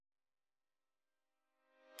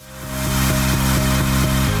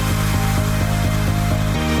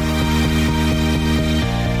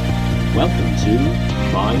to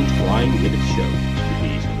Mindcrime Liberty Show with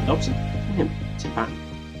me, Tim Dobson, and him, Tim Patton.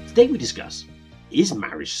 Today we discuss, is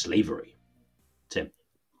marriage slavery? Tim.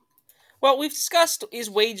 Well, we've discussed, is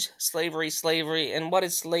wage slavery, and what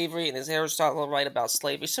is slavery, and is Aristotle right about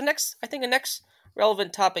slavery? So next, I think the next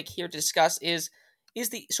relevant topic here to discuss is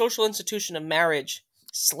the social institution of marriage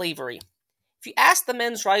slavery? If you ask the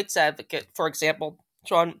men's rights advocate, for example,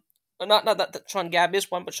 not that Sean Gabb is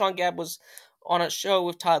one, but Sean Gabb was on a show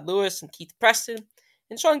with Todd Lewis and Keith Preston,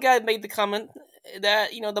 and Sean Gabb made the comment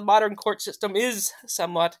that, the modern court system is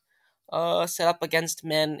somewhat set up against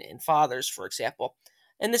men and fathers, for example.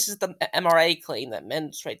 And this is the MRA claim that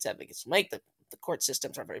men's rights advocates make, that the court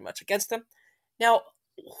systems are very much against them. Now,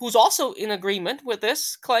 who's also in agreement with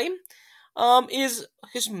this claim is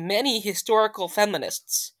many historical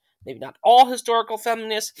feminists. Maybe not all historical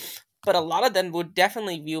feminists, but a lot of them would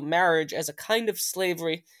definitely view marriage as a kind of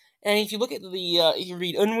slavery. And if you look at if you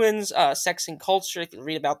read Unwin's Sex and Culture, if you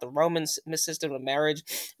read about the Roman system of marriage,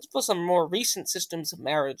 as well as some more recent systems of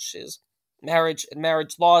marriage and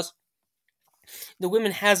marriage laws, the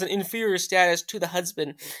woman has an inferior status to the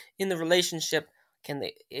husband in the relationship.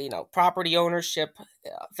 Property ownership,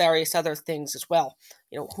 various other things as well.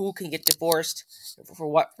 Who can get divorced, for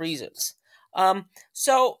what reasons. And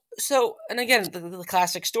again, the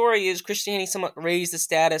classic story is Christianity somewhat raised the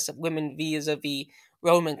status of women vis-a-vis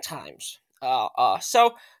Roman times.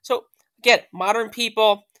 So again, modern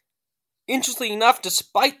people, interestingly enough,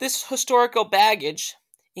 despite this historical baggage,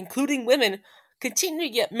 including women, continue to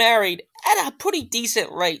get married at a pretty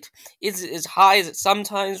decent rate. Is it as high as it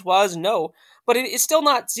sometimes was? No, but it is still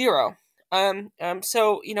not zero.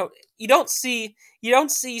 So you don't see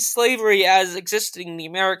slavery as existing in the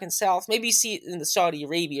American South. Maybe you see it in the Saudi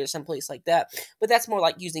Arabia or someplace like that, but that's more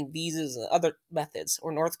like using visas and other methods.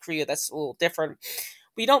 Or North Korea, that's a little different.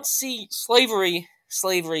 We don't see slavery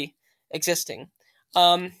existing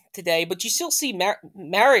today, but you still see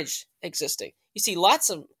marriage existing. You see lots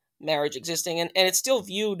of marriage existing, and it's still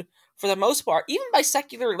viewed, for the most part, even by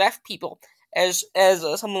secular left people, as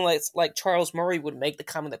someone like Charles Murray would make the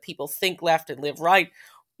comment that people think left and live right.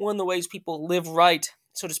 One of the ways people live right,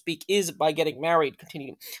 so to speak, is by getting married.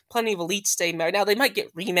 Continuing, plenty of elites stay married. Now they might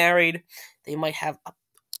get remarried. They might have, I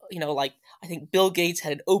think Bill Gates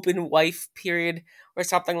had an open wife period or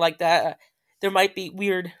something like that. There might be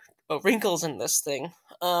weird wrinkles in this thing,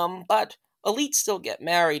 but elites still get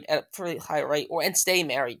married at a pretty high rate, and stay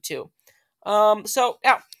married too. So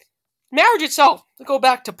now, marriage itself, to go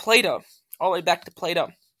back to Plato, all the way back to Plato,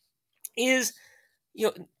 is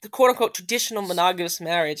the quote unquote traditional monogamous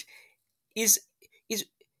marriage is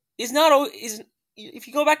not. If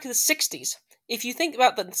you go back to the 60s, if you think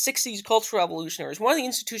about the 60s cultural revolutionaries, one of the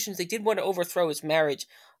institutions they did want to overthrow is marriage.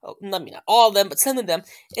 Not all of them, but some of them.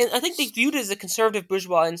 And I think they viewed it as a conservative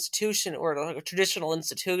bourgeois institution, or like a traditional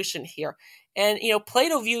institution here. And,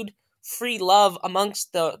 Plato viewed free love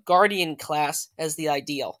amongst the guardian class as the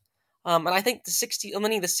ideal. And I think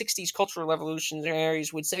many of the 60s cultural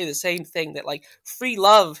revolutionaries would say the same thing, that free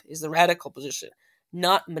love is the radical position,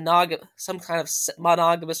 not some kind of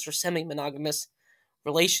monogamous or semi-monogamous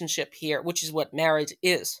relationship here, which is what marriage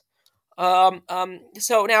is. So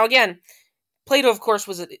now again, Plato, of course,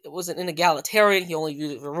 was an egalitarian. He only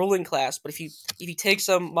viewed it as a ruling class. But if you take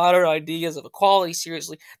some modern ideas of equality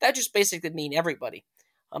seriously, that just basically mean everybody.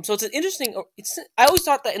 So it's an interesting. I always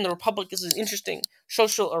thought that in the Republic, this is an interesting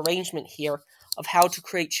social arrangement here of how to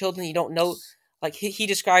create children. You don't know, he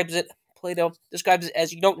describes it. Plato describes it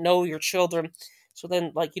as you don't know your children, so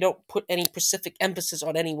then you don't put any specific emphasis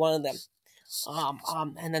on any one of them.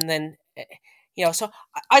 And then. So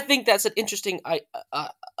I think that's an interesting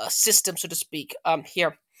system, so to speak,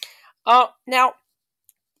 here. Now,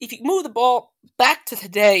 if you move the ball back to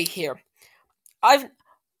today here, I've,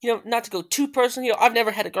 not to go too personal, I've never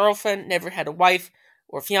had a girlfriend, never had a wife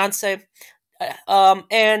or fiance,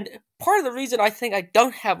 and part of the reason I think I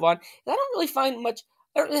don't have one is I don't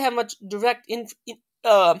really have much direct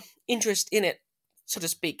interest in it, so to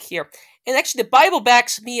speak, here. And actually, the Bible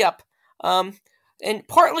backs me up. And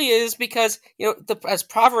partly is because, as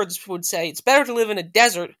Proverbs would say, it's better to live in a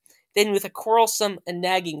desert than with a quarrelsome and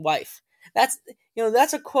nagging wife. That's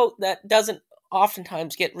a quote that doesn't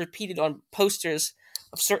oftentimes get repeated on posters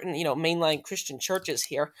of certain, mainline Christian churches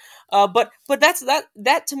here. But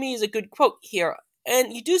that to me is a good quote here.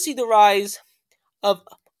 And you do see the rise of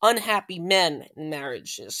unhappy men in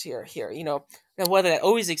marriages here. Now whether that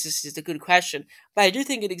always exists is a good question, but I do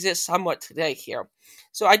think it exists somewhat today here.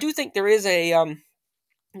 So I do think there is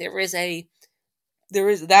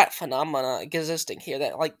that phenomena existing here,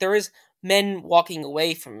 that there is men walking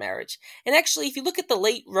away from marriage. And actually, if you look at the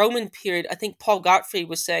late Roman period, I think Paul Gottfried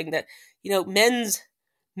was saying that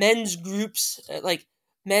men's groups, like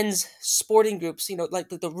men's sporting groups, like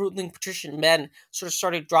the ruling patrician men sort of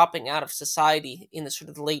started dropping out of society in the sort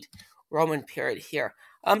of the late Roman period here.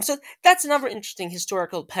 So that's another interesting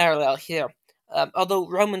historical parallel here. Although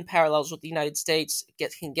Roman parallels with the United States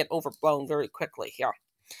can get overblown very quickly here.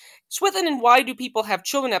 Swithin and Why Do People Have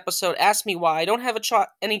Children episode asked me why I don't have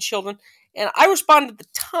any children, and I responded at the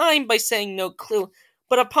time by saying no clue.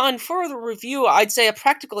 But upon further review, I'd say a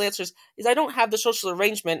practical answer is I don't have the social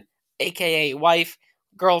arrangement, aka wife,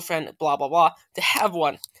 girlfriend, blah blah blah, to have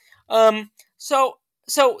one. So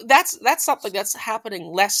that's something that's happening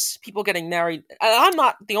less. People getting married, and I'm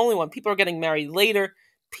not the only one. People are getting married later.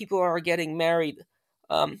 People are getting married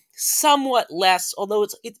somewhat less, although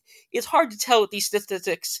it's hard to tell with these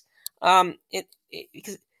statistics.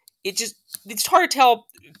 Because it's hard to tell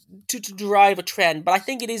to derive a trend, but I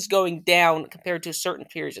think it is going down compared to certain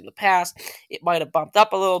periods in the past. It might have bumped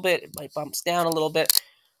up a little bit. It might bump down a little bit.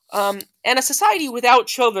 And a society without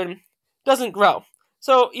children doesn't grow.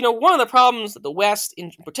 So, one of the problems that the West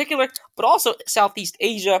in particular, but also Southeast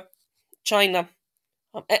Asia, China,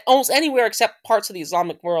 almost anywhere except parts of the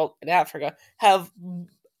Islamic world and Africa, have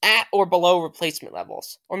at or below replacement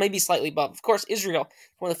levels, or maybe slightly above. Of course, Israel,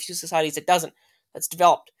 one of the few societies that doesn't, that's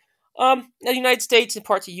developed. Now, the United States and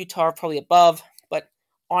parts of Utah are probably above, but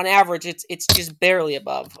on average, it's just barely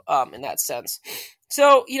above in that sense.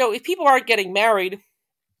 So, if people aren't getting married,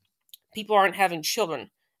 people aren't having children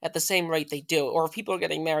at the same rate they do, or if people are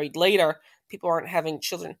getting married later, people aren't having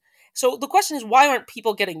children. So the question is, why aren't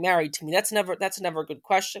people getting married? To me, that's never a good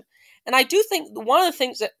question. And I do think one of the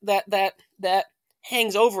things that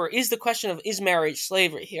hangs over is the question of, is marriage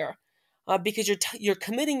slavery here? Because you're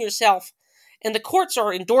committing yourself, and the courts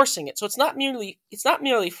are endorsing it. So it's not merely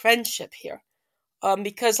friendship here.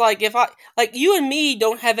 Because if you and me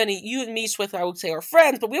don't have any, you and me, Swift, I would say, are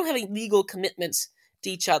friends, but we don't have any legal commitments to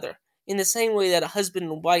each other in the same way that a husband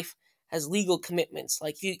and wife has legal commitments.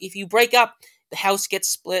 Like if you break up, the house gets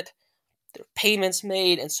split, there are payments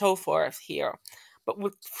made, and so forth here. But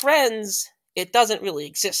with friends, it doesn't really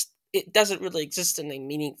exist. It doesn't really exist in a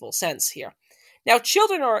meaningful sense here. Now,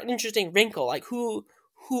 children are an interesting wrinkle, like who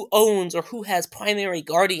owns or who has primary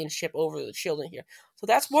guardianship over the children here. So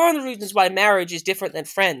that's one of the reasons why marriage is different than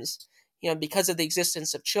friends, because of the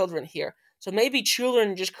existence of children here. So maybe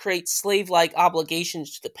children just create slave-like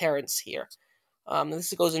obligations to the parents here.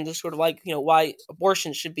 This goes into sort of why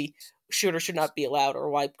abortion should or should not be allowed, or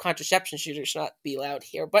why contraception should or should not be allowed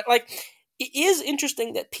here. But it is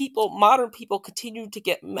interesting that modern people continue to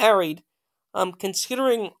get married,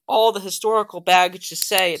 considering all the historical baggage to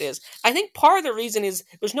say it is. I think part of the reason is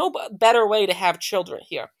there's no better way to have children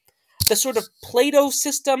here. The sort of Plato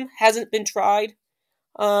system hasn't been tried,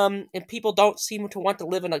 and people don't seem to want to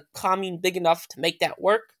live in a commune big enough to make that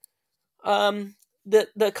work. The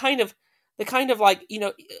kind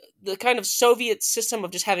of Soviet system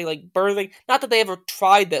of just having birthing. Not that they ever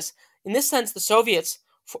tried this. In this sense, the Soviets,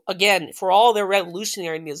 for all their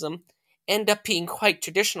revolutionaryism, end up being quite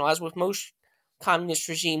traditional, as with most communist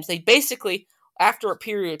regimes. They basically, after a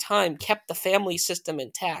period of time, kept the family system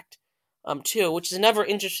intact, too, which is another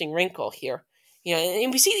interesting wrinkle here.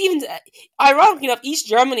 And we see even, ironically enough, East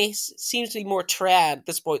Germany seems to be more trad at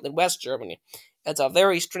this point than West Germany. That's a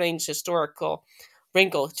very strange historical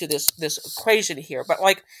wrinkle to this equation here. But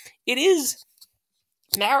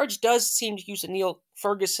marriage does seem to use a Neil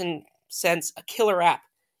Ferguson sense, a killer app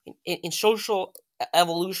in social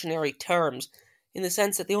evolutionary terms, in the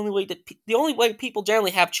sense that the only way people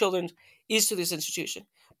generally have children is through this institution.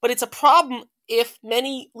 But it's a problem if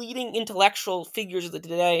many leading intellectual figures of the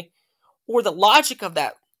day, or the logic of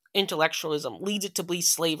that intellectualism, leads it to be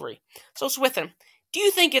slavery. So, Swithin, do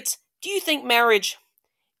you think marriage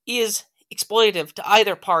is exploitative to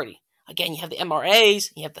either party? Again, you have the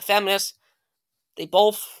MRAs, you have the feminists. They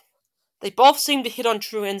both seem to hit on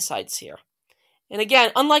true insights here. And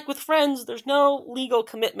again, unlike with friends, there's no legal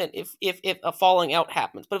commitment if a falling out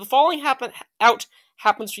happens. But if a falling out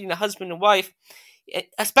happens between a husband and wife,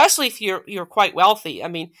 especially if you're quite wealthy. I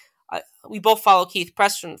mean, we both follow Keith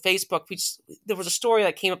Preston on Facebook. There was a story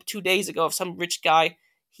that came up 2 days ago of some rich guy.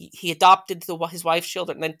 He adopted his wife's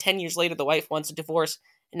children, and then 10 years later, the wife wants a divorce,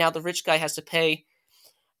 and now the rich guy has to pay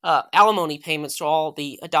alimony payments to all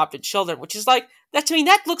the adopted children, which is that. To me,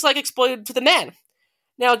 that looks like exploited to the men.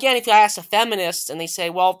 Now, again, if I ask a feminist and they say,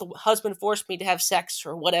 well, if the husband forced me to have sex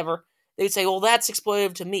or whatever, they'd say, well, that's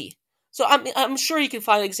exploitive to me. So I'm sure you can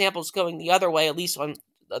find examples going the other way, at least on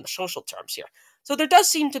the social terms here. So there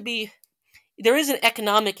is an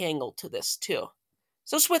economic angle to this too.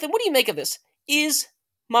 So Swithin, what do you make of this? Is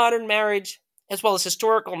modern marriage, as well as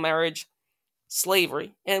historical marriage,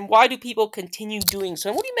 slavery, and why do people continue doing so?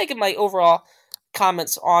 And what do you make of my overall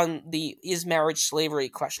comments on the is marriage slavery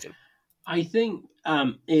question? I think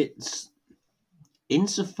it's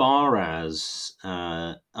insofar as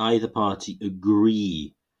either party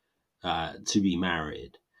agree to be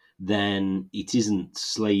married, then it isn't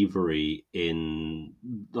slavery in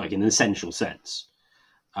like an essential sense.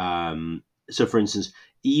 So, for instance,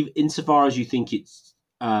 insofar as you think it's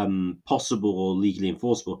possible or legally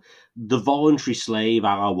enforceable, the voluntary slave, a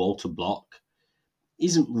la Walter Block,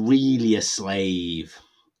 isn't really a slave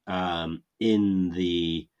in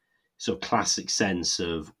the sort of classic sense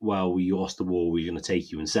of, well, we lost the war, we're going to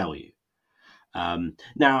take you and sell you.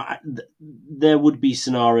 Now, there would be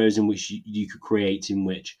scenarios in which you could create in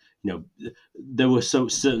which, there were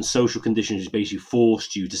certain social conditions which basically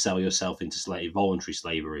forced you to sell yourself into voluntary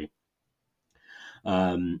slavery.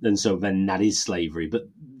 And so then that is slavery. But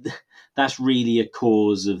that's really a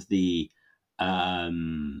cause of the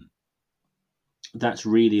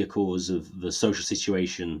social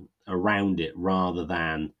situation around it rather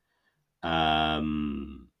than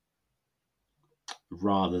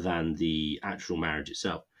the actual marriage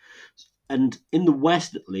itself. And in the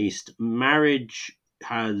West, at least, marriage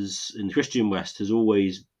in the Christian West, has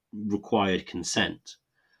always required consent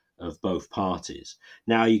of both parties.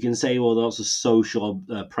 Now, you can say, well, that's a social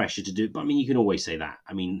pressure to do it, but I mean, you can always say that.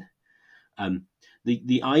 I mean,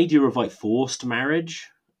 the idea of like forced marriage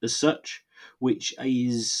as such, which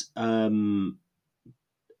is conflated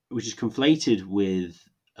with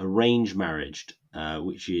arranged marriage,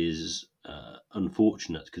 which is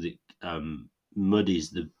unfortunate because it muddies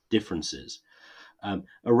the differences.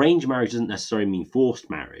 Arranged marriage doesn't necessarily mean forced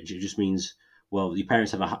marriage. It just means, well, your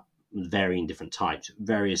parents have varying different types,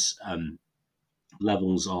 various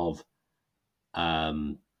levels of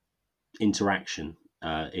interaction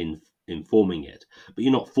in forming it, but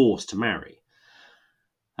you're not forced to marry.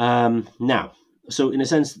 Now, so in a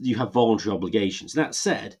sense, you have voluntary obligations. That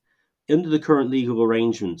said, under the current legal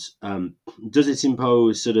arrangements, does it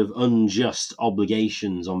impose sort of unjust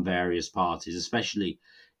obligations on various parties, especially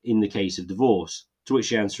in the case of divorce? To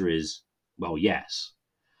which the answer is, well, yes.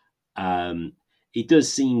 It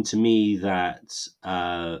does seem to me that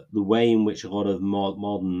the way in which a lot of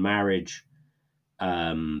modern marriages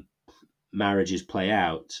play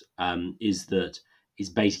out is that it's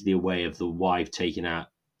basically a way of the wife taking a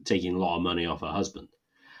lot of money off her husband.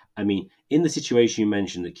 I mean, in the situation you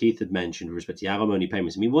mentioned, that Keith had mentioned with respect to alimony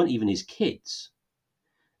payments, I mean, weren't even his kids.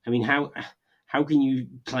 I mean, how can you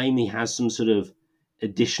claim he has some sort of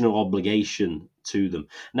additional obligation to them?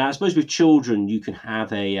 Now, I suppose with children, you can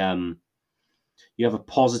have a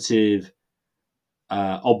positive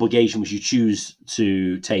obligation which you choose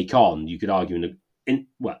to take on. You could argue in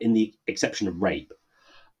the exception of rape,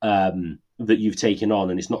 that you've taken on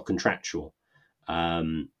and it's not contractual.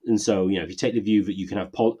 And so, if you take the view that you can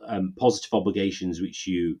have positive obligations which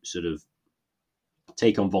you sort of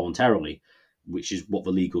take on voluntarily, which is what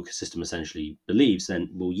the legal system essentially believes, then,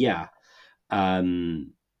 well, yeah,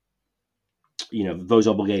 those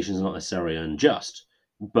obligations are not necessarily unjust,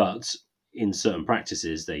 but in certain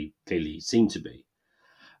practices, they clearly seem to be.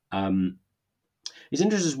 It's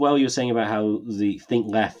interesting as well, you're saying about how the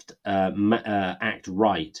think left act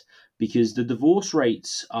right, because the divorce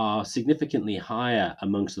rates are significantly higher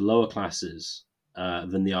amongst the lower classes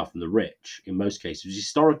than they are from the rich in most cases.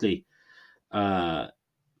 Historically,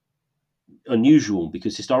 unusual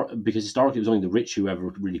because historically it was only the rich who ever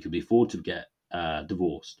really could afford to get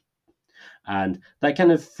divorced. And that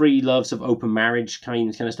kind of free love, sort of open marriage kind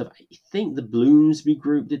of stuff, I think the Bloomsbury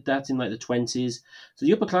group did that in like the 1920s. So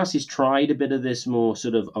the upper classes tried a bit of this more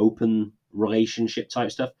sort of open relationship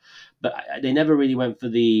type stuff, but they never really went for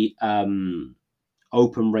the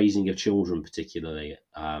open raising of children particularly,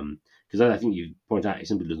 because I think you point out it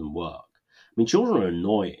simply doesn't work. I mean, children are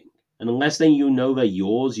annoying, and unless they're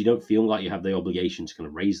yours, you don't feel like you have the obligation to kind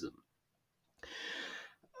of raise them.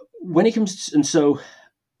 When it comes to, and so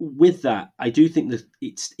with that, I do think that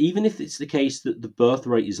even if it's the case that the birth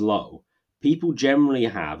rate is low, people generally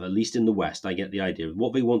have, at least in the West, I get the idea,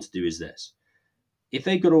 what they want to do is this. If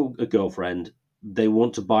they've got a girlfriend, they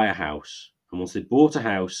want to buy a house. And once they've bought a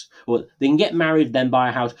house, well, they can get married, then buy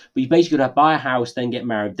a house, but you basically got to buy a house, then get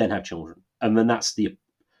married, then have children. And then that's the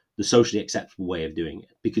socially acceptable way of doing it,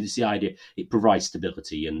 because it's the idea, it provides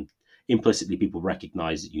stability, and implicitly people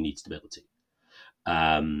recognize that you need stability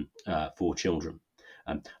for children.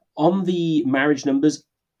 On the marriage numbers,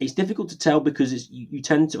 it's difficult to tell because you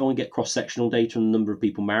tend to only get cross-sectional data on the number of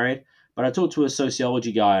people married. But I talked to a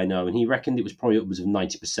sociology guy I know, and he reckoned it was probably upwards of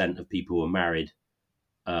 90% of people who were married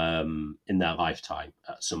in their lifetime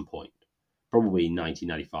at some point, probably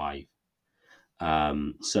 1995.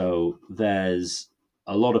 So there's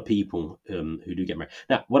a lot of people who do get married.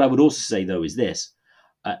 Now, what I would also say, though, is this.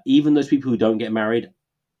 Even those people who don't get married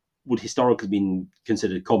would historically have been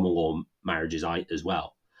considered common law marriages as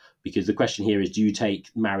well. Because the question here is, do you take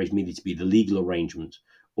marriage merely to be the legal arrangement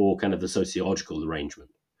or kind of the sociological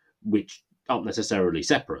arrangement, which aren't necessarily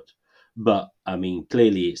separate? But, I mean,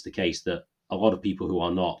 clearly it's the case that a lot of people who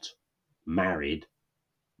are not married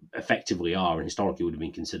effectively are and historically would have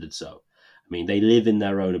been considered so. I mean, they live in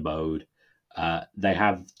their own abode, they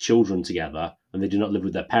have children together, and they do not live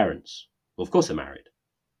with their parents. Well, of course they're married.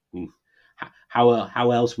 I mean,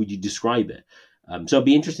 how else would you describe it? So it'd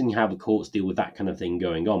be interesting how the courts deal with that kind of thing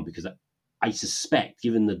going on, because I suspect,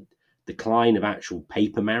 given the decline of actual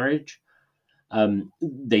paper marriage,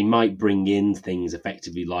 they might bring in things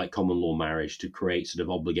effectively like common law marriage to create sort of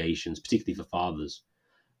obligations, particularly for fathers.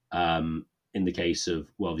 In the case of,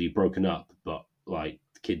 well, you've broken up, but like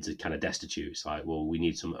the kids are kind of destitute. It's like, well, we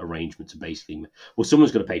need some arrangement to basically, well,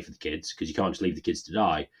 someone's got to pay for the kids because you can't just leave the kids to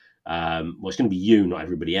die. Well, it's going to be you, not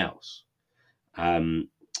everybody else.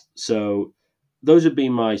 So those have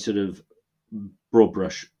been my sort of broad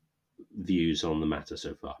brush views on the matter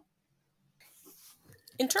so far.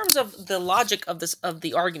 In terms of the logic of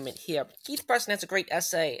the argument here, Keith Preston has a great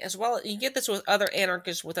essay as well. You get this with other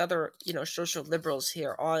anarchists, with other social liberals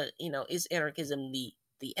here on is anarchism the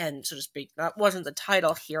end, so to speak. That wasn't the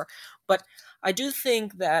title here, but I do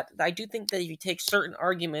think that if you take certain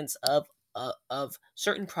arguments of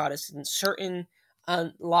certain Protestants, certain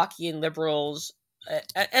Lockean liberals,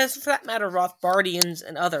 and for that matter, Rothbardians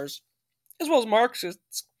and others, as well as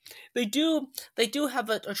Marxists, they do have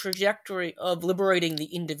a trajectory of liberating the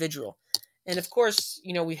individual. And of course,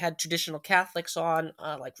 we had traditional Catholics on,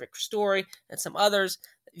 like Rick Story and some others,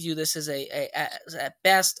 that view this as as at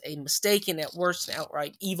best a mistaken, at worst an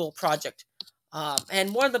outright evil project.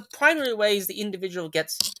 And one of the primary ways the individual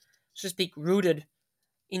gets, so to speak, rooted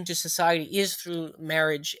into society is through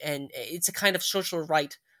marriage, and it's a kind of social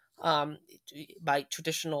right by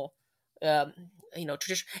traditional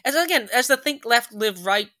tradition, as the think left, live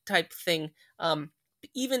right type thing.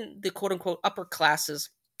 Even the quote unquote upper classes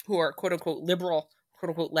who are quote unquote liberal, quote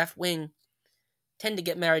unquote left wing, tend to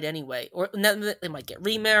get married anyway, or they might get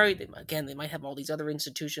remarried. They might have all these other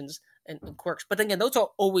institutions and quirks, but again, those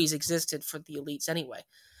all always existed for the elites anyway.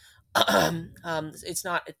 That's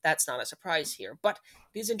not a surprise here, but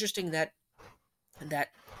it is interesting that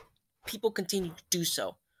people continue to do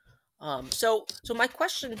so. So my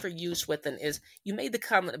question for you, Swithin, is: you made the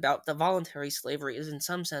comment about the voluntary slavery is in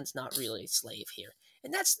some sense not really a slave here,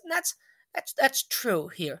 and that's true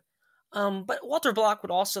here. But Walter Block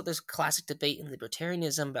would also, there's a classic debate in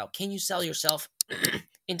libertarianism about, can you sell yourself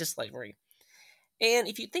into slavery? And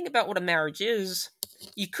if you think about what a marriage is,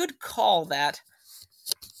 you could call that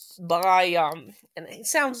by and it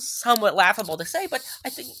sounds somewhat laughable to say, but I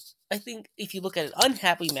think if you look at an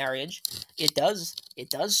unhappy marriage, it does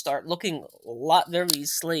start looking a lot very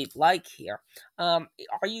slave-like here. Are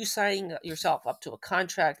you signing yourself up to a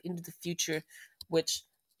contract into the future, which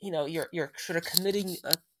you're sort of committing?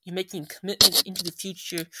 You're making commitment into the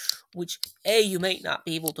future, which you may not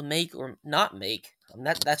be able to make or not make.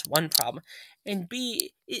 That's one problem, and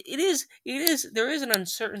B, it is there is an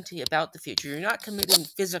uncertainty about the future. You're not committing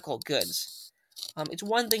physical goods. It's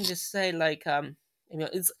one thing to say like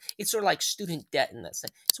it's sort of like student debt in that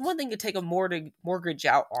sense. It's one thing to take a mortgage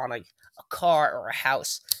out on a car or a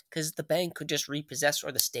house, because the bank could just repossess,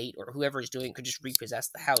 or the state or whoever is doing it could just repossess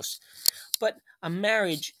the house. But a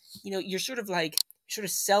marriage, you're sort of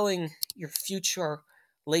selling your future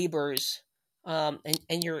labors,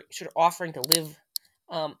 and you're sort of offering to live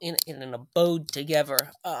in an abode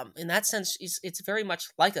together. In that sense, it's very much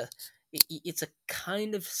like it's a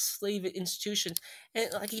kind of slave institution.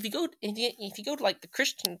 And like if you go to like the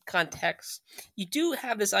Christian context, you do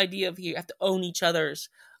have this idea of you have to own each other's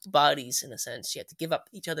bodies in a sense. You have to give up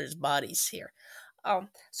each other's bodies here.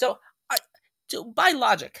 So by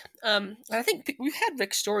logic, I think we've had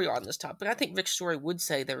Rick Story on this topic. I think Rick Story would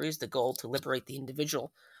say there is the goal to liberate the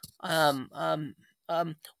individual. Would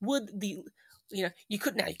the you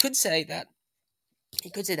could say that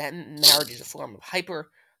marriage is a form of hyper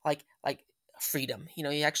like freedom.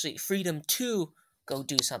 You actually freedom to go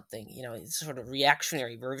do something. It's sort of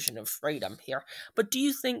reactionary version of freedom here. But do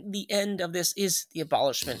you think the end of this is the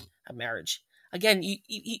abolishment of marriage? Again, you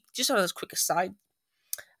just on a quick aside,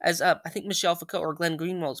 as I think Michel Foucault or Glenn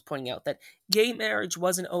Greenwald is pointing out, that gay marriage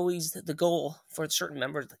wasn't always the goal for certain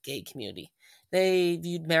members of the gay community. They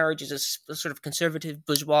viewed marriage as a sort of conservative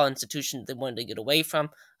bourgeois institution they wanted to get away from.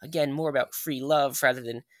 Again, more about free love rather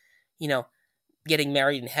than, getting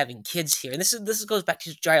married and having kids here. And this goes back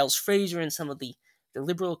to Giles Fraser and some of the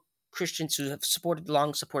liberal Christians who have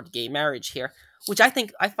long supported gay marriage here, which I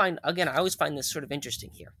always find this sort of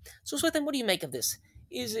interesting here. So Swithin, what do you make of this?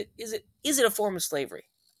 Is it a form of slavery?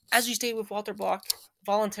 As you stated with Walter Block,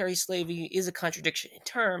 voluntary slavery is a contradiction in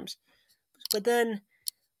terms,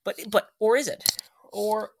 or is it?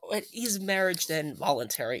 Or is marriage then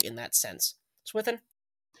voluntary in that sense? Swithin?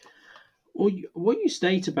 Well, what you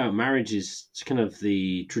state about marriage is kind of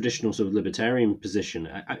the traditional sort of libertarian position.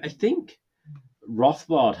 I think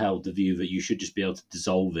Rothbard held the view that you should just be able to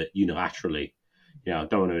dissolve it unilaterally.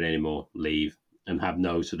 Don't want to do it anymore, leave, and have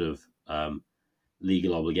no sort of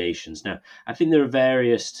legal obligations. Now, I think there are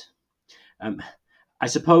various. I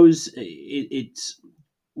suppose it's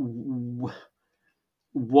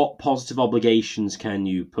what positive obligations can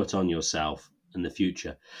you put on yourself in the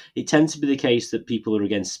future. It tends to be the case that people are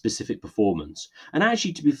against specific performance, and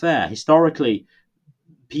actually, to be fair, historically,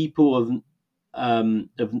 people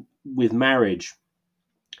with marriage.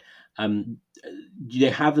 They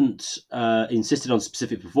haven't insisted on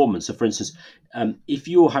specific performance. So, for instance, if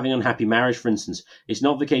you're having an unhappy marriage, for instance, it's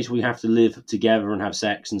not the case where you have to live together and have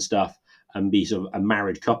sex and stuff and be sort of a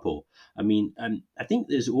married couple. I mean, I think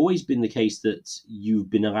there's always been the case that you've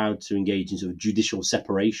been allowed to engage in sort of judicial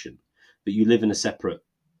separation, but you live in a separate,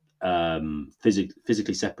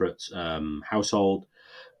 physically separate household.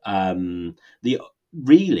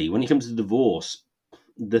 Really, when it comes to divorce,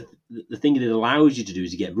 the thing that it allows you to do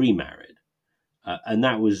is to get remarried, and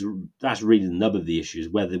that's really the nub of the issue, is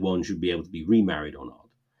whether one should be able to be remarried or not.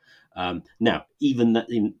 Now, even that,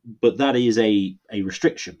 but that is a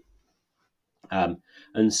restriction,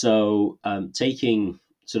 and so taking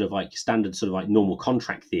sort of like standard sort of like normal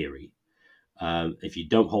contract theory, if you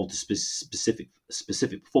don't hold to specific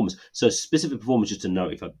performance. So specific performance, just to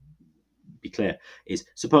note, if I be clear, is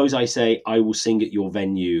suppose I say I will sing at your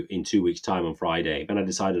venue in 2 weeks' time on Friday, and I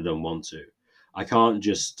decide I don't want to. I can't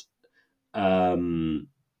just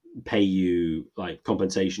pay you like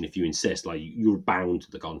compensation if you insist. Like, you're bound to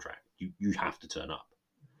the contract. You have to turn up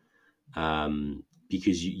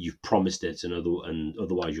because you've promised it, and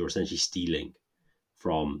otherwise you're essentially stealing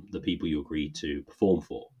from the people you agreed to perform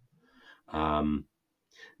for.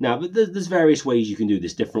 Now, but there's various ways you can do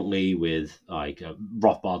this differently. With like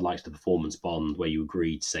Rothbard likes the performance bond, where you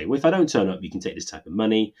agree to say, well, if I don't turn up, you can take this type of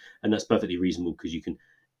money, and that's perfectly reasonable because you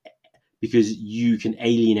can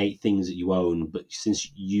alienate things that you own, but since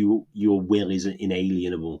your will is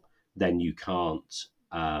inalienable, then you can't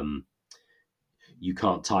tie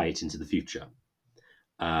it into the future.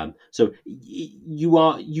 So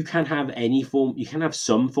you can have any form, you can have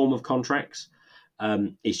some form of contracts.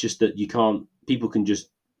 It's just that you can't. People can just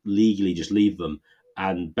legally just leave them,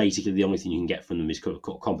 and basically the only thing you can get from them is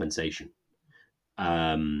compensation,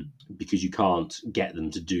 because you can't get them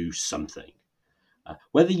to do something.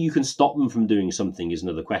 Whether you can stop them from doing something is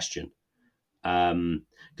another question.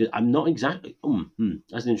 Because I'm not exactly.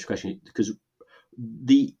 That's an interesting question, because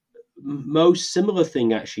the most similar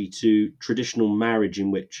thing actually to traditional marriage, in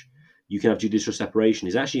which you can have judicial separation,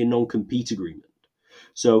 is actually a non-compete agreement.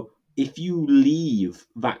 So if you leave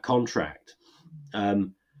that contract,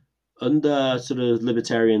 under sort of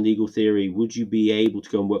libertarian legal theory, would you be able to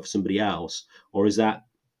go and work for somebody else, or is that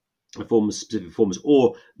a form of specific performance?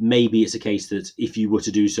 Or maybe it's a case that if you were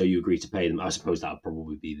to do so, you agree to pay them. I suppose that would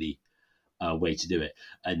probably be the way to do it,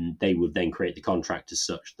 and they would then create the contract as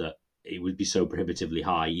such that it would be so prohibitively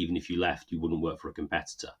high, even if you left, you wouldn't work for a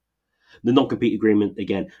competitor. The non-compete agreement,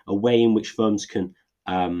 again, a way in which firms can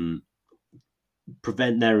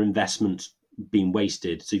prevent their investment being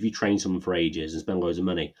wasted. So if you train someone for ages and spend loads of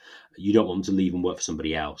money, you don't want them to leave and work for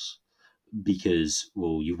somebody else because,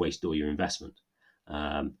 well, you've wasted all your investment.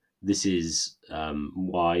 This is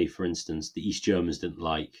why, for instance, the East Germans didn't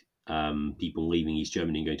like people leaving East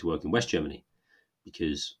Germany and going to work in West Germany,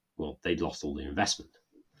 because, well, they'd lost all their investment.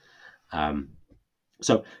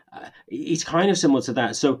 So it's kind of similar to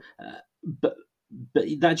that. So,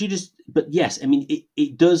 but yes, I mean,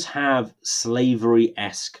 it does have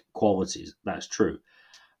slavery-esque qualities. That's true.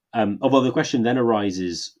 Although the question then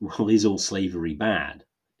arises, well, is all slavery bad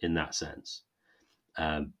in that sense?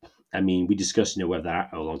 I mean, we discussed, whether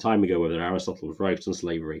a long time ago, whether Aristotle was right on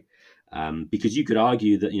slavery, because you could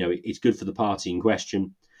argue that, it's good for the party in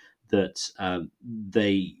question that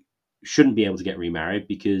they shouldn't be able to get remarried,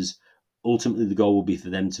 because ultimately the goal will be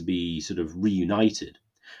for them to be sort of reunited.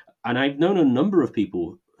 And I've known a number of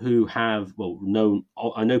people who have,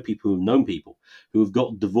 I know people who've known people who have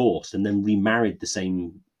got divorced and then remarried the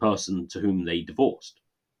same person to whom they divorced.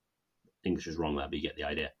 English is wrong there, but you get the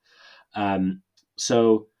idea.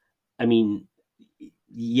 So, I mean,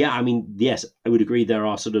 Yeah, I mean, yes, I would agree. There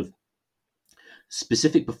are sort of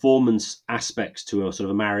specific performance aspects to a sort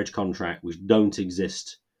of a marriage contract which don't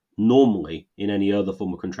exist normally in any other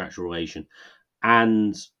form of contractual relation,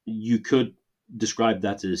 and you could describe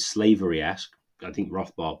that as slavery-esque. I think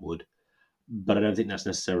Rothbard would, but I don't think that's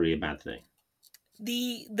necessarily a bad thing.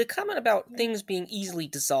 The comment about things being easily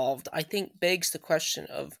dissolved, I think, begs the question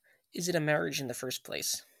of, is it a marriage in the first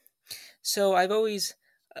place? So I've always,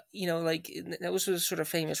 like, that was sort of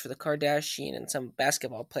famous for the Kardashian and some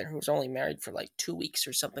basketball player who was only married for like 2 weeks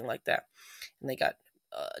or something like that, and they got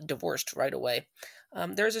divorced right away.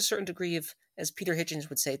 There's a certain degree of, as Peter Hitchens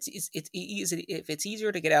would say, it's easy, if it's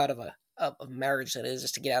easier to get out of a marriage than it is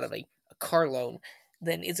just to get out of a car loan,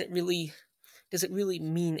 then does it really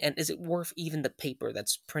mean, and is it worth even the paper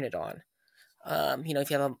that's printed on?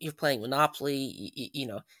 If you're playing Monopoly,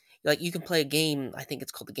 like you can play a game. I think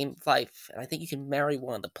it's called the Game of Life, and I think you can marry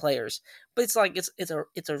one of the players. But it's like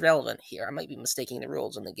it's irrelevant here. I might be mistaking the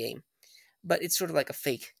rules in the game, but it's sort of like a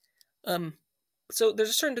fake. Um, so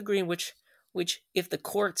there's a certain degree in which if the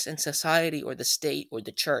courts and society or the state or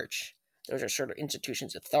the church, those are sort of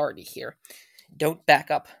institutions of authority here, don't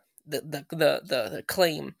back up the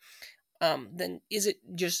claim, then is it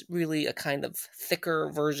just really a kind of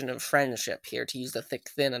thicker version of friendship here, to use the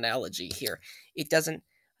thick thin analogy here? It doesn't.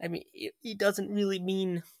 I mean, it doesn't really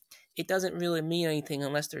mean. It doesn't really mean anything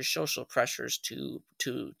unless there's social pressures to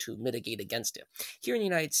mitigate against it. Here in the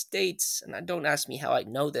United States, and don't ask me how I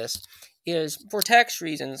know this, is for tax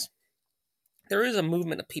reasons. There is a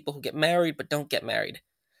movement of people who get married but don't get married,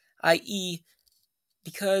 i.e.,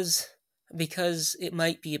 because it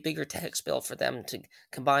might be a bigger tax bill for them to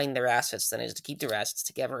combine their assets than it is to keep their assets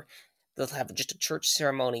together. They'll have just a church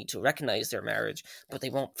ceremony to recognize their marriage, but they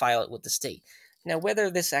won't file it with the state. Now, whether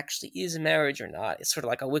this actually is a marriage or not, it's sort of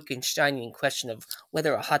like a Wittgensteinian question of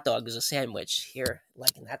whether a hot dog is a sandwich here,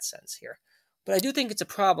 like in that sense here. But I do think it's a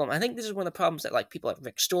problem. I think this is one of the problems that like people like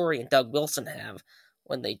Rick Story and Doug Wilson have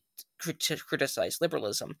when they criticize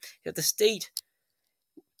liberalism. That the state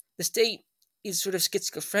is sort of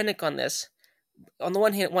schizophrenic on this. On the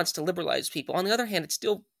one hand, it wants to liberalize people. On the other hand, it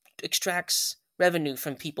still extracts revenue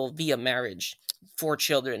from people via marriage, for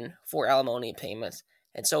children, for alimony payments,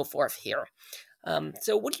 and so forth here.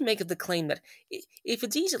 So what do you make of the claim that if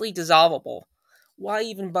it's easily dissolvable, why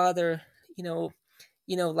even bother?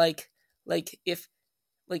 Like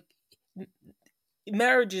like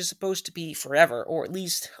marriage is supposed to be forever, or at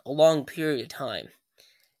least a long period of time.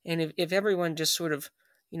 And if everyone just sort of,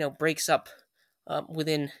 breaks up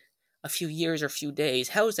within a few years or a few days,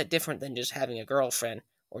 how is that different than just having a girlfriend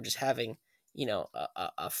or just having,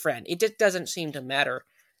 a friend? It just doesn't seem to matter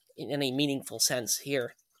in any meaningful sense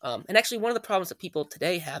here. And actually, one of the problems that people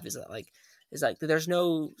today have is that there's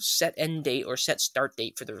no set end date or set start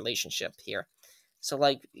date for the relationship here. So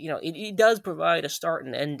it does provide a start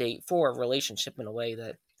and end date for a relationship in a way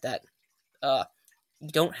that you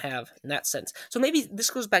don't have in that sense. So maybe this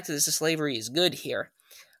goes back to this: slavery is good here.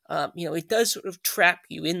 It does sort of trap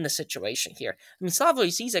you in the situation here. I mean, Slavoj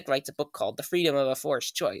Zizek writes a book called "The Freedom of a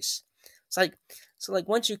Forced Choice." It's like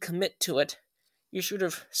once you commit to it, you're sort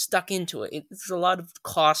of stuck into it. It's a lot of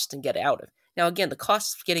cost to get out of. Now, again, the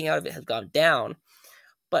costs of getting out of it have gone down,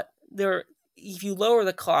 but if you lower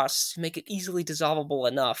the costs, make it easily dissolvable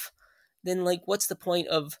enough, then what's the point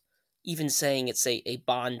of even saying it's a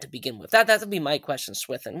bond to begin with? That would be my question,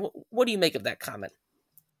 Swithin. What do you make of that comment?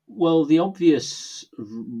 Well, the obvious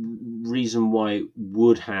reason why it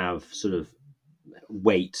would have sort of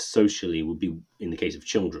weight socially would be in the case of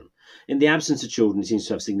children. In the absence of children, it seems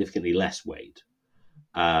to have significantly less weight,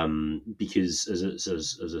 because as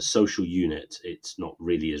a social unit, it's not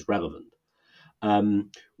really as relevant.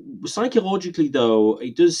 Psychologically, though,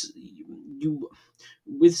 it does, you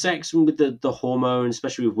with sex and with the hormones,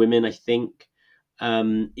 especially with women, I think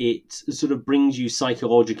it sort of brings you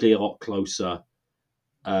psychologically a lot closer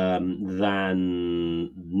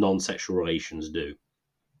than non-sexual relations do.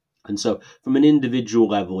 And so, from an individual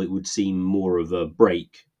level, it would seem more of a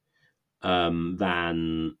break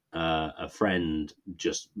than a friend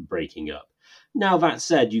just breaking up. Now, that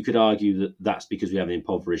said, you could argue that that's because we have an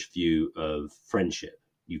impoverished view of friendship,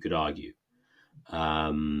 you could argue.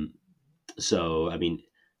 So, I mean,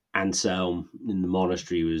 Anselm in the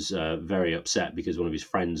monastery was very upset because one of his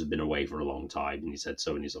friends had been away for a long time, and he said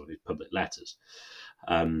so in his public letters.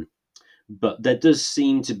 But there does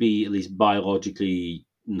seem to be, at least biologically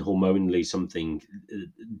and hormonally, something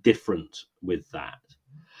different with that.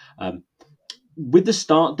 With the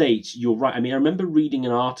start dates, you're right. I mean, I remember reading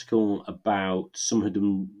an article about some had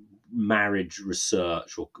done marriage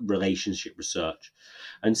research or relationship research,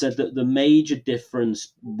 and said that the major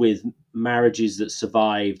difference with marriages that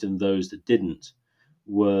survived and those that didn't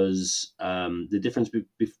was the difference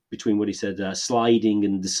between what he said, sliding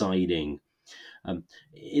and deciding.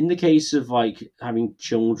 In the case of like having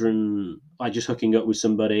children, like just hooking up with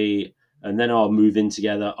somebody and then move in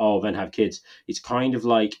together, then have kids, it's kind of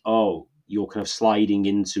like, you're kind of sliding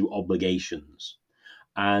into obligations.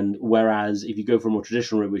 And whereas if you go for a more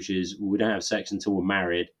traditional route, which is we don't have sex until we're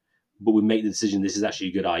married, but we make the decision this is actually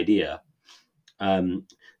a good idea,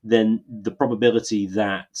 then the probability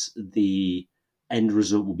that the end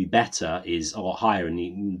result will be better is a lot higher.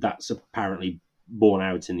 And that's apparently borne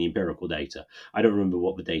out in the empirical data. I don't remember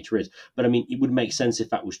what the data is, but I mean, it would make sense if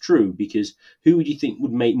that was true, because who would you think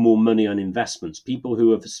would make more money on investments? People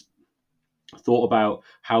who have thought about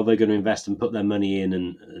how they're going to invest and put their money in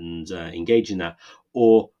and engage in that,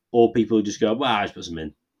 or people who just go, well, I just put some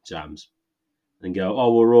in jams and go,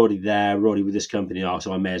 we're already there, we're already with this company,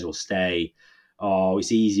 so I may as well stay.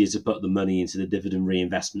 It's easier to put the money into the dividend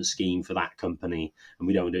reinvestment scheme for that company, and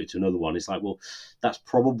we don't do it to another one. It's like, well, that's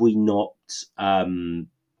probably not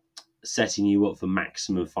setting you up for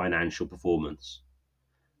maximum financial performance.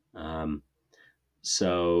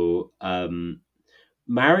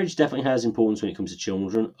 Marriage definitely has importance when it comes to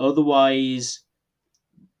children. Otherwise,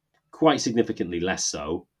 quite significantly less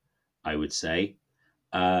so, I would say.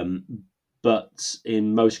 But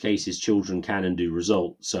in most cases, children can and do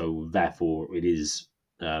result, so therefore it is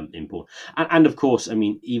important. And of course, I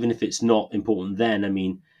mean, even if it's not important then, I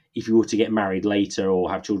mean, if you were to get married later or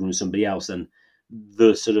have children with somebody else, then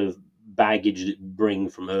the sort of baggage that you bring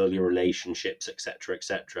from earlier relationships, etc.,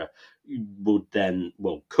 would then,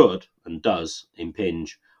 could and does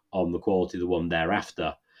impinge on the quality of the one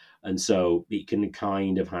thereafter. And so it can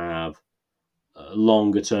kind of have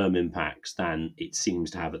longer term impacts than it seems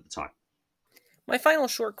to have at the time. My final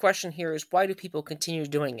short question here is, why do people continue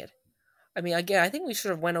doing it? I mean, again, I think we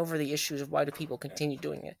sort of went over the issues of why do people continue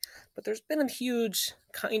doing it, but there's been a huge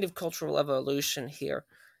kind of cultural evolution here,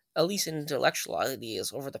 at least in intellectual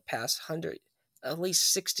ideas, over the past 100, at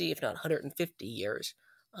least 60, if not 150 years,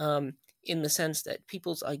 in the sense that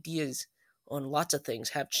people's ideas on lots of things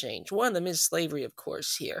have changed. One of them is slavery, of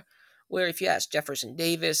course, here, where if you ask Jefferson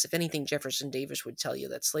Davis, if anything, Jefferson Davis would tell you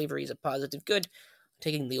that slavery is a positive good,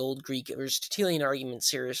 taking the old Greek Aristotelian argument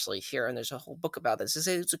seriously here, and there's a whole book about this.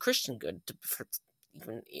 It's a Christian good.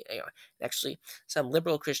 Actually, some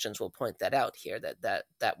liberal Christians will point that out here.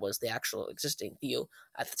 That was the actual existing view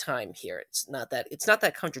at the time. Here, it's not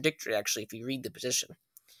that contradictory. Actually, if you read the position,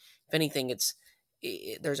 if anything,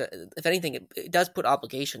 it does put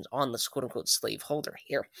obligations on the quote unquote slave holder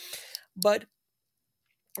here, but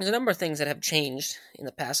there's a number of things that have changed in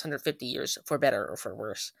the past 150 years, for better or for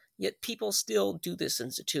worse. Yet people still do this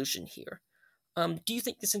institution here. Do you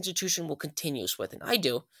think this institution will continue, Swithin? I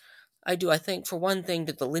do. I think, for one thing,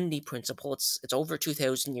 that the Lindy principle, it's over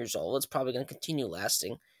 2,000 years old. It's probably going to continue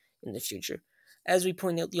lasting in the future. As we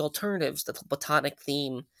point out, the alternatives, the Platonic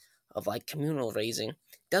theme of like communal raising,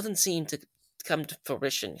 doesn't seem to come to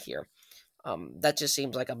fruition here. That just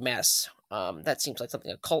seems like a mess. That seems like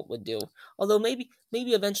something a cult would do. Although maybe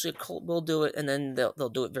eventually a cult will do it, and then they'll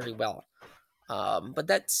do it very well. But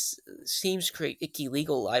that seems to create icky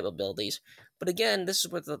legal liabilities. But again, this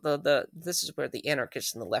is where the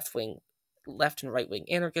anarchists and the left and right wing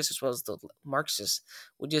anarchists, as well as the Marxists,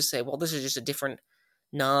 would just say, well, this is just a different,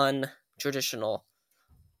 non-traditional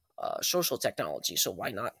social technology. So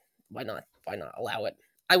why not allow it?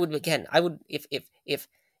 I would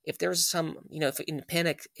if there's some, if in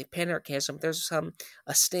panarchism there's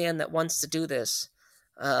a stand that wants to do this,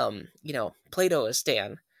 Plato is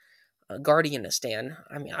stand. Guardian a stand.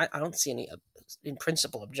 I mean, I don't see any, in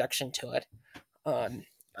principle, objection to it.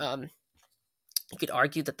 You could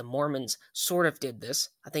argue that the Mormons sort of did this.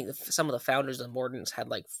 I think some of the founders of the Mormons had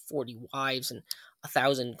like 40 wives and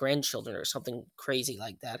 1,000 grandchildren or something crazy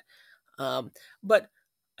like that. But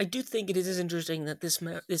I do think it is interesting that this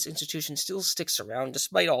institution still sticks around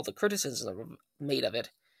despite all the criticism made of it.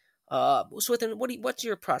 So then, what's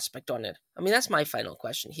your prospect on it? I mean, that's my final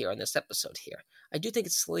question here on this episode here. I do think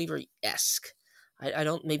it's slavery-esque. I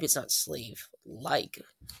don't, maybe it's not slave-like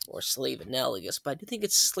or slave-analogous, but I do think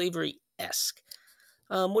it's slavery-esque.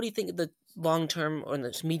 What do you think of the long-term or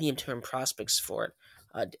the medium-term prospects for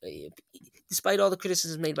it? Despite all the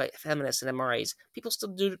criticism made by feminists and MRAs, people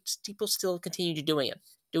still continue doing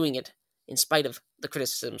it in spite of the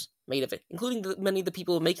criticisms made of it, including many of the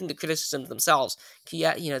people making the criticisms themselves.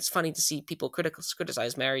 It's funny to see people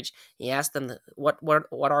criticize marriage. And you ask them what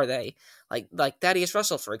are they like? Thaddeus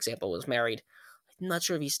Russell, for example, was married I'm not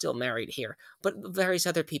sure if he's still married here, but various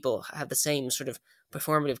other people have the same sort of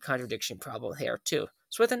performative contradiction problem here too.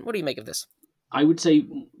 Swithin, what do you make of this? I would say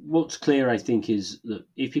what's clear, I think, is that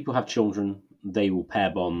if people have children, they will pair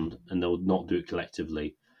bond and they'll not do it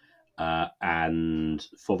collectively. And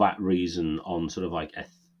for that reason, on sort of like a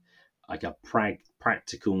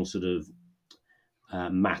practical sort of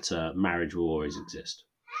matter, marriage will always exist.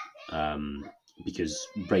 Because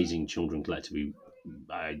raising children collectively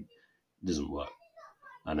doesn't work.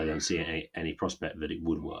 And I don't see any prospect that it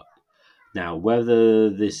would work. Now, whether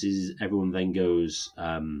this is everyone then goes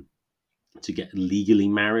to get legally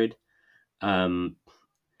married,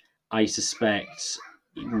 I suspect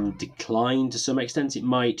it will decline to some extent. It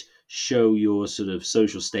might show your sort of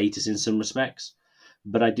social status in some respects.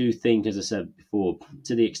 But I do think, as I said before,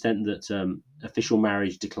 to the extent that official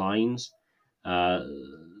marriage declines,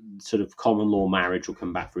 sort of common law marriage will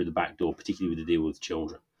come back through the back door, particularly with the deal with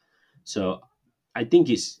children. So I think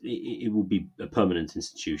it will be a permanent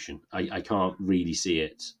institution. I can't really see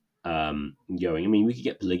it going. I mean, we could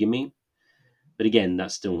get polygamy, but again,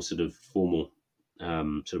 that's still sort of formal,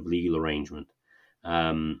 sort of legal arrangement.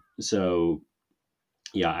 So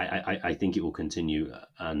yeah, I think it will continue,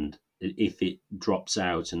 and if it drops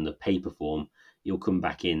out in the paper form, it'll come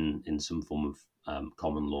back in some form of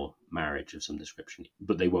common law marriage of some description.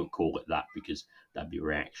 But they won't call it that because that'd be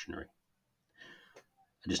reactionary.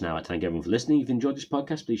 I just now like to thank everyone for listening. If you enjoyed this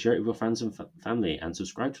podcast, please share it with your fans and family, and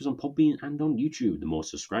subscribe to us on Podbean and on YouTube. The more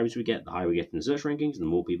subscribers we get, the higher we get in the search rankings, and the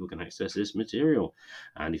more people can access this material.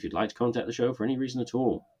 And if you'd like to contact the show for any reason at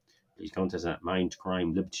all, please contact us at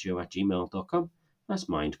mindcrimelibetyshow@gmail.com. That's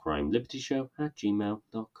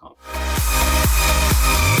mindcrimelibetyshow@gmail.com.